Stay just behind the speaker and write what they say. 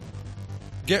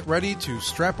Get ready to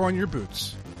strap on your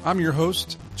boots. I'm your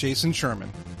host, Jason Sherman.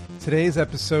 Today's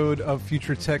episode of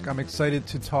Future Tech, I'm excited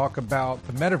to talk about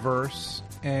the metaverse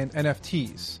and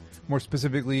NFTs. More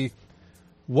specifically,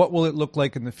 what will it look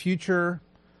like in the future?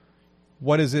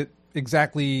 What does it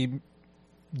exactly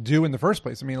do in the first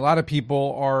place? I mean, a lot of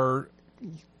people are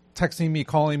texting me,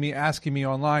 calling me, asking me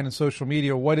online and social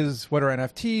media, what are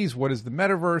NFTs? What is the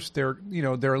metaverse?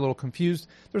 They're a little confused.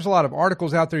 There's a lot of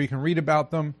articles out there. You can read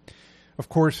about them. Of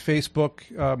course,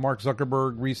 Facebook, Mark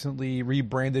Zuckerberg recently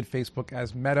rebranded Facebook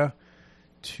as Meta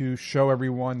to show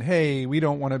everyone, hey, we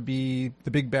don't want to be the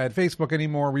big bad Facebook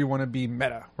anymore. We want to be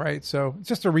Meta, right? So it's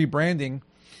just a rebranding.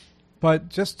 But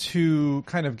just to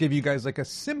kind of give you guys like a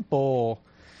simple,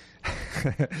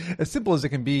 as simple as it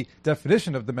can be,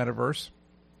 definition of the metaverse,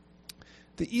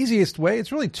 the easiest way,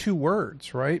 it's really two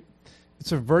words, right?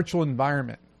 It's a virtual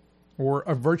environment or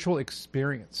a virtual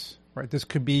experience, right? This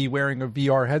could be wearing a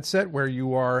VR headset where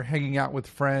you are hanging out with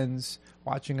friends,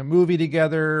 watching a movie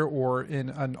together, or in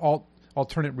an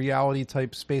alternate reality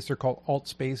type space. They're called alt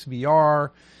space VR,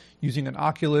 using an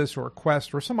Oculus or a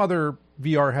Quest or some other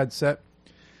VR headset.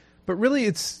 But really,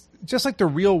 it's just like the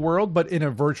real world, but in a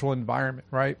virtual environment,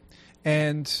 right?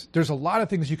 And there's a lot of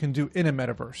things you can do in a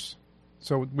metaverse.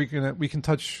 So we can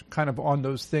touch kind of on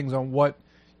those things, on what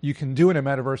you can do in a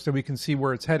metaverse, so we can see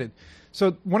where it's headed.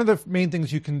 So one of the main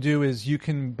things you can do is you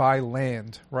can buy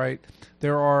land, right?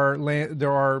 There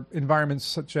are environments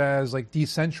such as like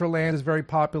Decentraland is very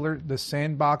popular. The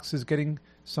Sandbox is getting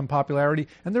some popularity,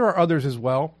 and there are others as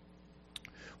well,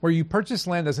 where you purchase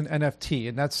land as an NFT,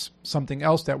 and that's something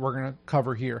else that we're going to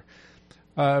cover here.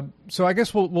 So I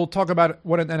guess we'll talk about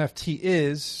what an NFT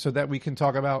is, so that we can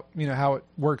talk about how it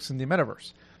works in the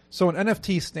metaverse. So an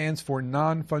NFT stands for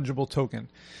non-fungible token.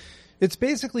 It's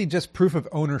basically just proof of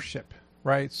ownership,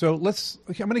 right? So I'm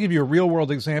going to give you a real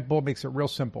world example. It makes it real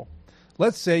simple.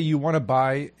 Let's say you want to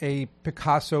buy a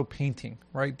Picasso painting,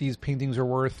 right? These paintings are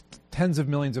worth tens of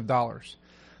millions of dollars.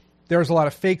 There's a lot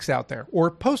of fakes out there,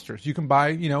 or posters. You can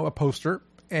buy, a poster,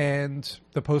 and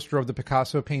the poster of the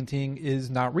Picasso painting is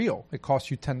not real. It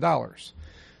costs you $10.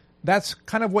 That's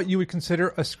kind of what you would consider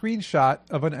a screenshot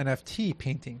of an NFT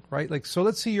painting, right? Like, so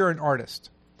let's say you're an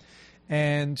artist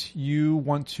and you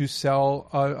want to sell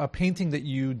a painting that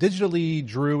you digitally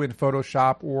drew in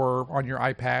Photoshop or on your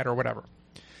iPad or whatever.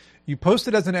 You post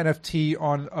it as an NFT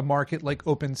on a market like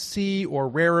OpenSea or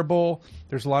Rarible.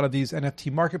 There's a lot of these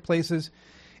NFT marketplaces.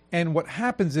 And what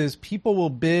happens is people will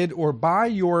bid or buy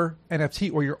your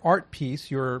NFT or your art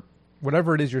piece, your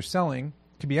whatever it is you're selling.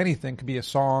 It could be anything. It could be a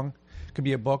song. It could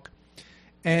be a book.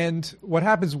 And what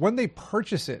happens when they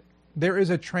purchase it, there is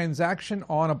a transaction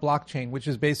on a blockchain, which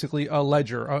is basically a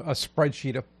ledger, a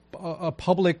spreadsheet, a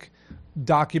public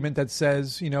document that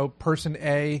says, person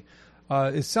A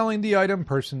is selling the item,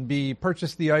 person B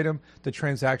purchased the item. The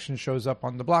transaction shows up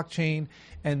on the blockchain,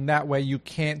 and that way you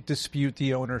can't dispute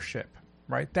the ownership.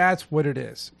 Right, that's what it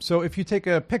is. So if you take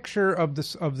a picture of the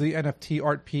NFT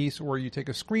art piece, or you take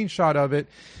a screenshot of it,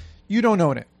 you don't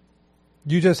own it.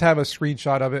 You just have a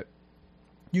screenshot of it.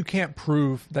 You can't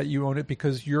prove that you own it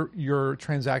because your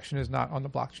transaction is not on the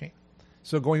blockchain.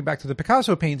 So going back to the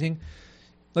Picasso painting,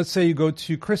 let's say you go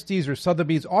to Christie's or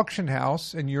Sotheby's auction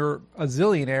house and you're a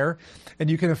zillionaire and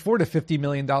you can afford a $50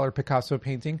 million Picasso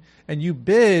painting, and you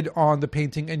bid on the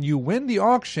painting and you win the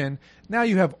auction. Now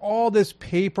you have all this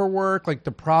paperwork, like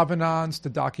the provenance, the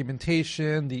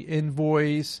documentation, the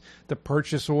invoice, the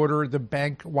purchase order, the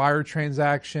bank wire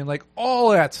transaction, like all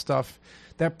that stuff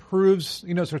that proves,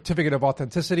 certificate of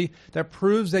authenticity, that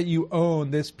proves that you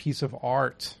own this piece of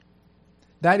art.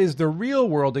 That is the real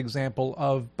world example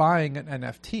of buying an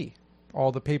NFT,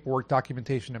 all the paperwork,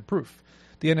 documentation, and proof.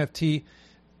 The NFT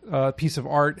piece of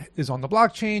art is on the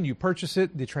blockchain. You purchase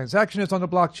it. The transaction is on the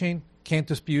blockchain. Can't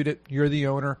dispute it. You're the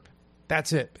owner.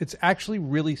 That's it. It's actually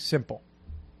really simple.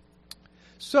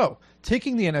 So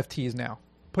taking the NFTs now,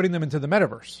 putting them into the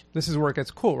metaverse. This is where it gets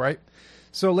cool, right?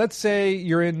 So let's say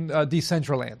you're in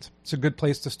Decentraland. It's a good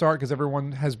place to start because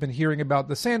everyone has been hearing about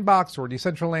the Sandbox or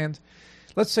Decentraland.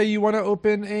 Let's say you want to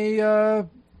open a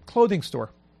clothing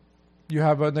store. You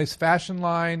have a nice fashion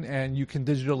line and you can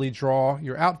digitally draw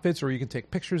your outfits, or you can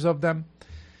take pictures of them.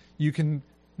 You can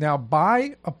now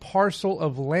buy a parcel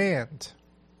of land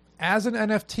as an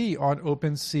NFT on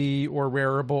OpenSea or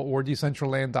Rarible or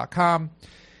Decentraland.com.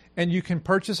 And you can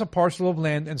purchase a parcel of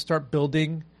land and start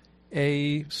building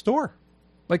a store.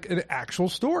 Like an actual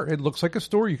store. It looks like a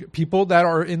store. People that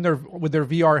are with their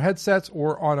VR headsets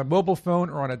or on a mobile phone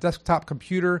or on a desktop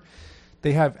computer,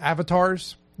 they have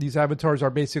avatars. These avatars are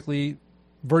basically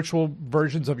virtual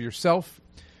versions of yourself.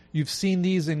 You've seen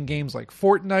these in games like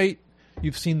Fortnite.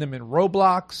 You've seen them in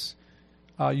Roblox.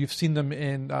 You've seen them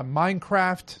in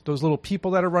Minecraft, those little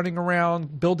people that are running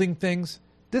around building things.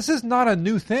 This is not a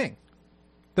new thing.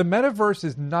 The metaverse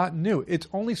is not new. It's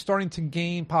only starting to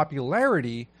gain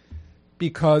popularity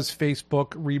because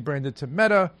Facebook rebranded to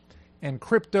Meta, and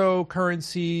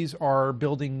cryptocurrencies are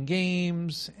building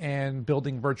games and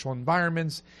building virtual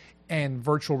environments, and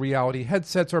virtual reality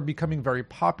headsets are becoming very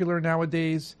popular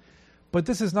nowadays. But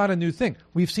this is not a new thing.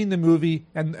 We've seen the movie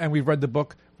and we've read the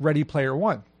book Ready Player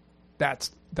One.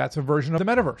 That's a version of the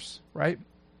metaverse, right?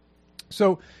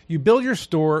 So you build your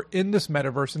store in this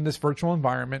metaverse, in this virtual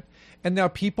environment, and now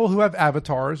people who have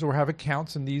avatars or have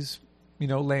accounts in these,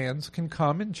 lands can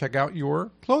come and check out your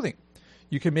clothing.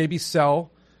 You can maybe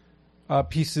sell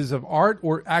pieces of art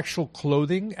or actual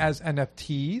clothing as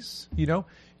NFTs.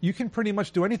 You can pretty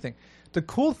much do anything. The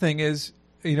cool thing is,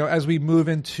 as we move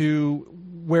into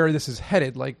where this is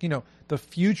headed, the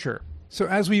future. So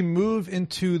as we move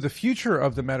into the future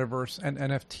of the metaverse and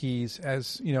NFTs,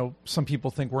 as some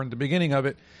people think we're in the beginning of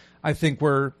it, I think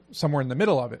we're somewhere in the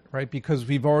middle of it, right? Because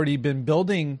we've already been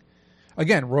building,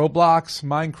 again, Roblox,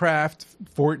 Minecraft,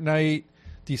 Fortnite,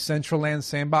 Decentraland,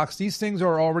 Sandbox. These things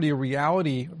are already a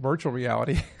reality, virtual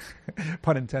reality,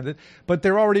 pun intended, but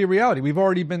they're already a reality. We've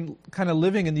already been kind of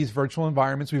living in these virtual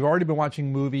environments. We've already been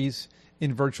watching movies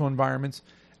in virtual environments.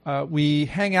 We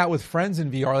hang out with friends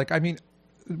in VR.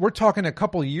 We're talking a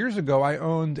couple of years ago, I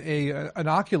owned an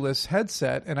Oculus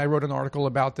headset, and I wrote an article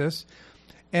about this.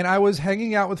 And I was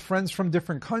hanging out with friends from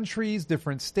different countries,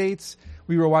 different states.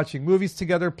 We were watching movies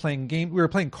together, playing games. We were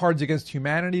playing Cards Against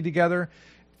Humanity together,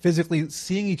 physically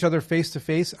seeing each other face to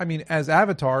face. As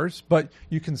avatars, but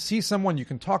you can see someone, you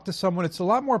can talk to someone. It's a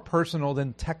lot more personal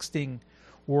than texting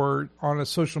or on a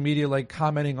social media, like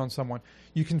commenting on someone.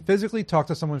 You can physically talk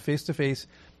to someone face to face,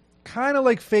 kind of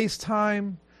like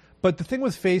FaceTime. But the thing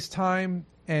with FaceTime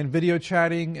and video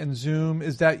chatting and Zoom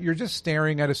is that you're just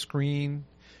staring at a screen.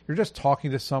 You're just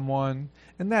talking to someone,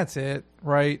 and that's it,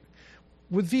 right?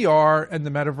 With VR and the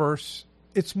metaverse,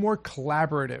 it's more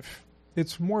collaborative.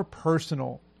 It's more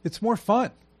personal. It's more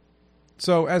fun.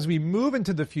 So as we move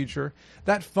into the future,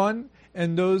 that fun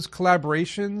and those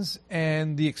collaborations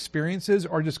and the experiences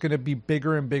are just going to be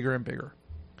bigger and bigger and bigger.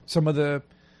 Some of the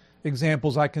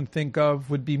examples I can think of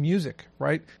would be music,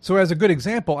 right? So as a good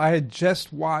example, I had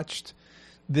just watched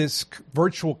this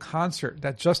virtual concert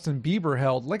that Justin Bieber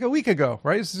held like a week ago,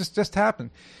 right? This just happened.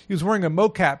 He was wearing a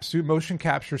mocap suit, motion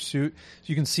capture suit, so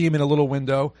you can see him in a little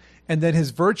window. And then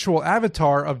his virtual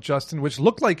avatar of Justin, which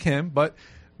looked like him, but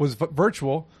was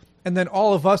virtual. And then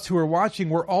all of us who were watching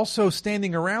were also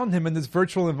standing around him in this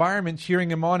virtual environment, cheering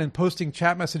him on and posting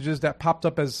chat messages that popped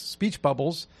up as speech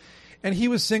bubbles. And he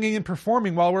was singing and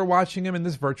performing while we're watching him in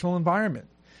this virtual environment.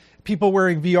 People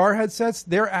wearing VR headsets,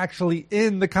 they're actually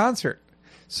in the concert.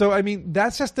 So,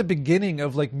 that's just the beginning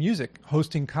of music,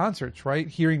 hosting concerts, right?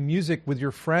 Hearing music with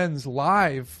your friends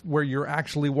live where you're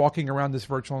actually walking around this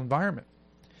virtual environment.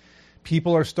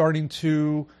 People are starting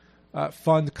to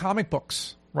fund comic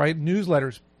books, right?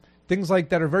 Newsletters, things like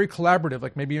that are very collaborative,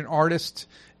 like maybe an artist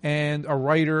and a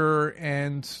writer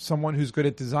and someone who's good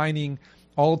at designing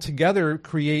all together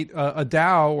create a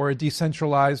DAO or a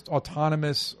decentralized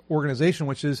autonomous organization,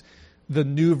 which is the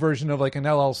new version of an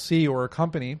LLC or a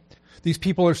company. These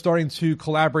people are starting to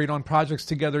collaborate on projects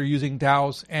together using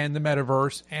DAOs and the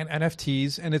metaverse and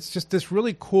NFTs. And it's just this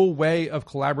really cool way of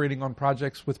collaborating on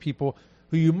projects with people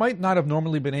who you might not have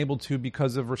normally been able to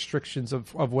because of restrictions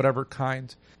of whatever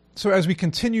kind. So as we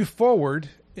continue forward,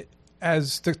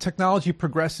 as the technology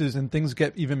progresses and things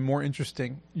get even more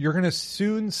interesting, you're going to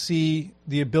soon see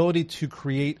the ability to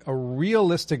create a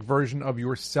realistic version of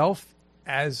yourself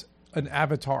as an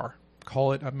avatar.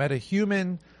 Call it a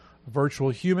metahuman, virtual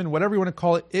human, whatever you want to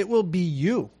call it. It will be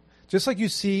you. Just like you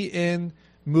see in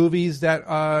movies that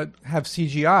have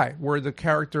CGI, where the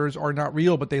characters are not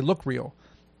real, but they look real.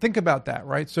 Think about that,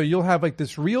 right? So you'll have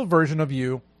this real version of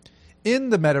you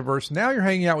in the metaverse. Now you're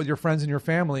hanging out with your friends and your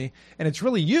family, and it's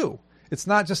really you. It's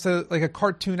not just a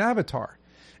cartoon avatar.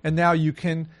 And now you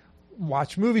can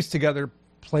watch movies together,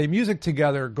 play music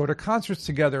together, go to concerts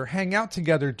together, hang out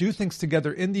together, do things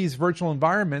together in these virtual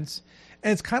environments.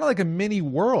 And it's kind of like a mini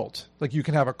world. You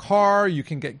can have a car, you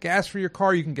can get gas for your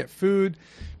car, you can get food.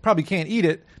 Probably can't eat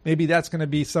it. Maybe that's going to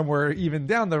be somewhere even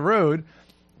down the road.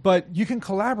 But you can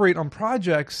collaborate on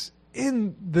projects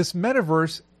in this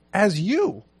metaverse as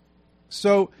you.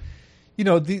 So,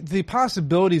 the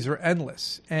possibilities are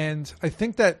endless. And I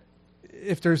think that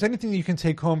if there's anything you can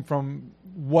take home from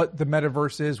what the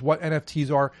metaverse is, what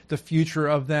NFTs are, the future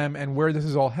of them, and where this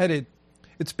is all headed,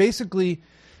 it's basically,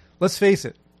 let's face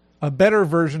it, a better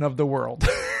version of the world.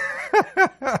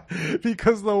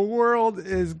 because the world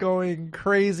is going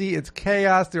crazy. It's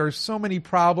chaos. There are so many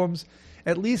problems.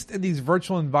 At least in these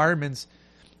virtual environments,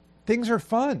 things are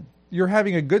fun. You're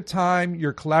having a good time.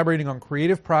 You're collaborating on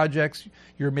creative projects.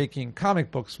 You're making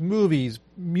comic books, movies,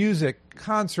 music,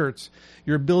 concerts.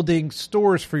 You're building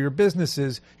stores for your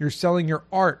businesses. You're selling your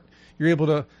art. You're able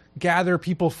to gather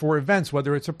people for events,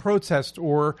 whether it's a protest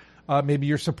or maybe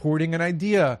you're supporting an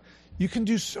idea. You can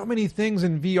do so many things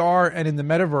in VR and in the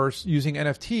metaverse using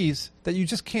NFTs that you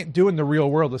just can't do in the real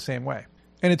world the same way.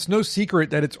 And it's no secret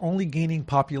that it's only gaining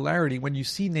popularity when you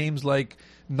see names like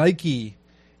Nike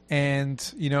and,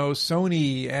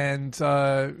 Sony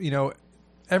and,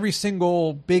 every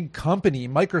single big company,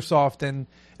 Microsoft, and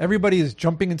everybody is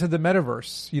jumping into the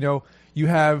metaverse. You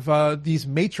have these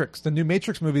Matrix, the new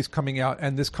Matrix movies coming out,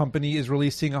 and this company is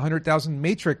releasing 100,000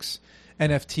 Matrix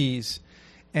NFTs.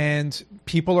 And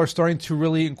people are starting to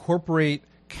really incorporate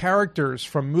characters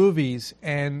from movies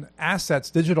and assets,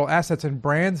 digital assets and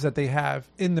brands that they have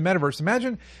in the metaverse.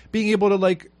 Imagine being able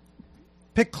to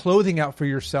pick clothing out for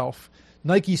yourself,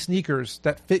 Nike sneakers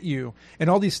that fit you and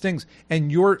all these things.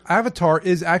 And your avatar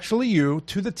is actually you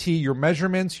to the T, your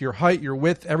measurements, your height, your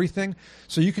width, everything.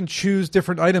 So you can choose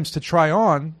different items to try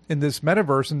on in this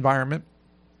metaverse environment.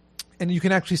 And you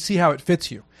can actually see how it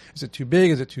fits you. Is it too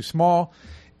big? Is it too small?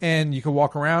 And you can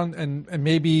walk around and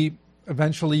maybe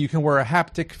eventually you can wear a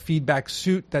haptic feedback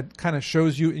suit that kind of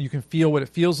shows you and you can feel what it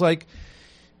feels like.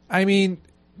 I mean,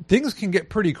 things can get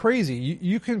pretty crazy.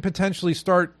 You can potentially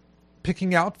start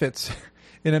picking outfits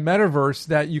in a metaverse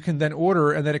that you can then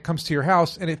order and then it comes to your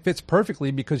house and it fits perfectly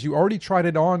because you already tried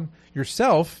it on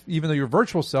yourself, even though you're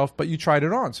virtual self, but you tried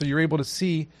it on. So you're able to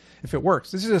see if it works.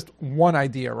 This is just one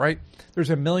idea, right? There's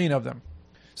a million of them.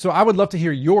 So I would love to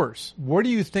hear yours. Where do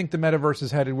you think the metaverse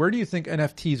is headed? Where do you think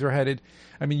NFTs are headed?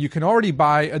 I mean, you can already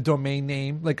buy a domain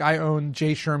name. Like I own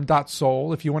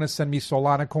jsherm.soul. If you want to send me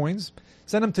Solana coins,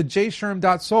 send them to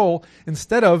jsherm.soul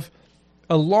instead of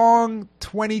a long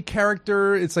 20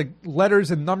 character, it's like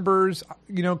letters and numbers,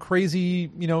 crazy,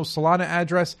 Solana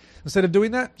address. Instead of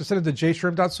doing that, just send it to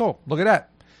jsherm.soul. Look at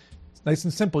that. It's nice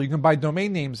and simple. You can buy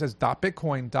domain names as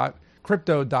 .bitcoin,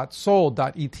 .crypto, .soul,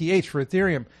 .eth for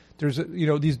Ethereum. There's,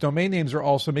 these domain names are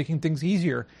also making things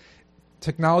easier.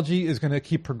 Technology is going to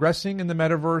keep progressing in the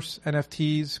metaverse,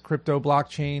 NFTs, crypto,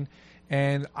 blockchain,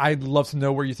 and I'd love to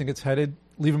know where you think it's headed.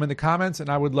 Leave them in the comments, and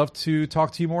I would love to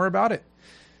talk to you more about it.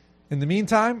 In the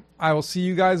meantime, I will see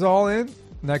you guys all in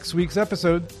next week's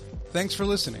episode. Thanks for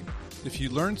listening. If you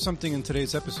learned something in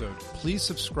today's episode, please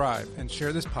subscribe and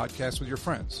share this podcast with your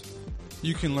friends.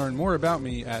 You can learn more about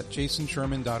me at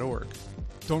jasonsherman.org.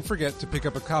 Don't forget to pick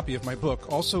up a copy of my book,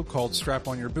 also called Strap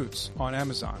on Your Boots, on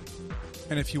Amazon.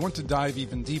 And if you want to dive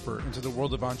even deeper into the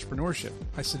world of entrepreneurship,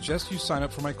 I suggest you sign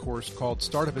up for my course called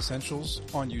Startup Essentials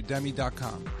on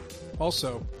udemy.com.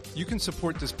 Also, you can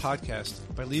support this podcast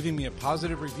by leaving me a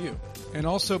positive review and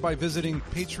also by visiting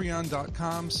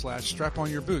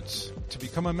patreon.com/straponYourBoots to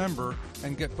become a member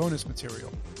and get bonus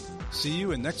material. See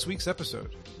you in next week's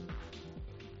episode.